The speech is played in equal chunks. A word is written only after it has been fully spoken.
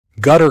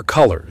Gutter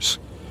colors.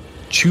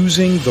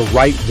 Choosing the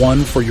right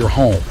one for your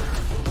home.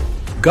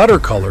 Gutter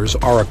colors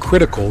are a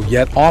critical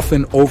yet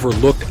often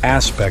overlooked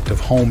aspect of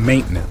home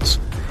maintenance,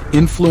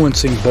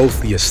 influencing both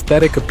the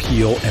aesthetic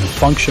appeal and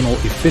functional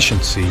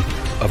efficiency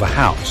of a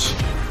house.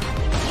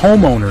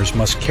 Homeowners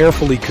must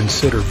carefully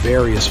consider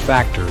various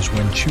factors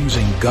when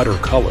choosing gutter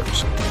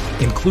colors,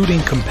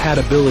 including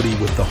compatibility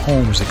with the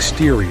home's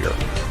exterior,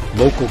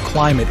 local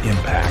climate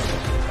impact,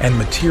 and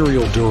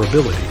material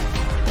durability.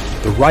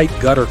 The right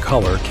gutter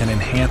color can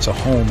enhance a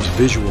home's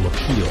visual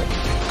appeal,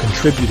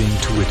 contributing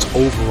to its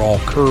overall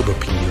curb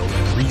appeal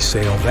and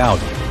resale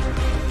value.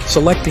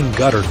 Selecting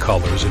gutter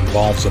colors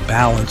involves a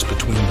balance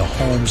between the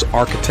home's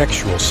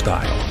architectural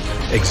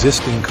style,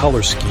 existing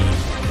color scheme,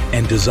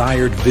 and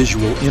desired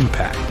visual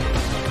impact.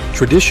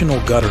 Traditional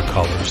gutter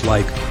colors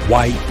like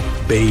white,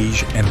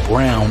 beige, and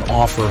brown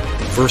offer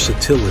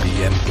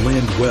versatility and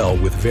blend well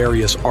with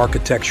various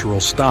architectural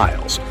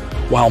styles,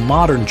 while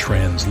modern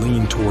trends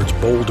lean towards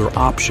bolder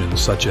options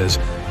such as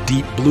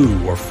deep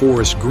blue or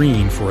forest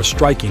green for a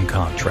striking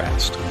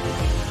contrast.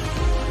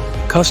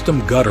 Custom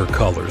gutter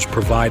colors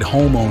provide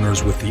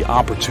homeowners with the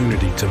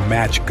opportunity to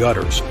match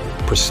gutters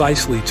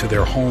precisely to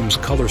their home's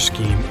color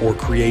scheme or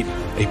create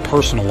a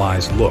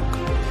personalized look.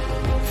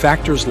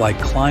 Factors like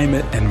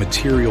climate and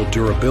material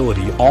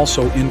durability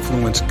also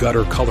influence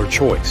gutter color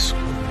choice.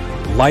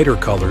 Lighter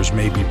colors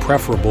may be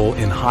preferable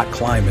in hot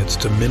climates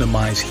to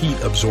minimize heat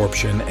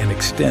absorption and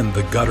extend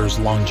the gutter's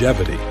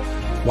longevity,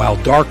 while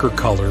darker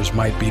colors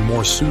might be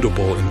more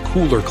suitable in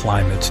cooler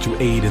climates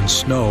to aid in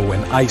snow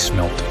and ice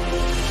melting.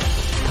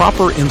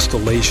 Proper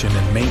installation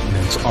and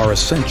maintenance are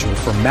essential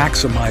for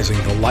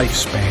maximizing the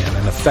lifespan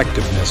and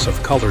effectiveness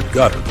of colored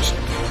gutters,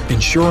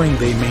 ensuring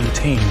they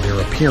maintain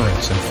their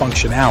appearance and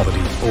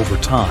functionality over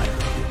time.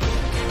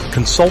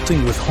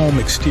 Consulting with home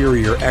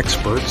exterior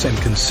experts and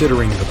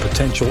considering the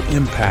potential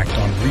impact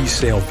on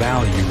resale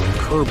value and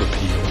curb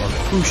appeal are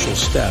crucial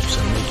steps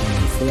in making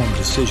informed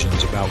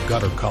decisions about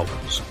gutter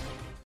colors.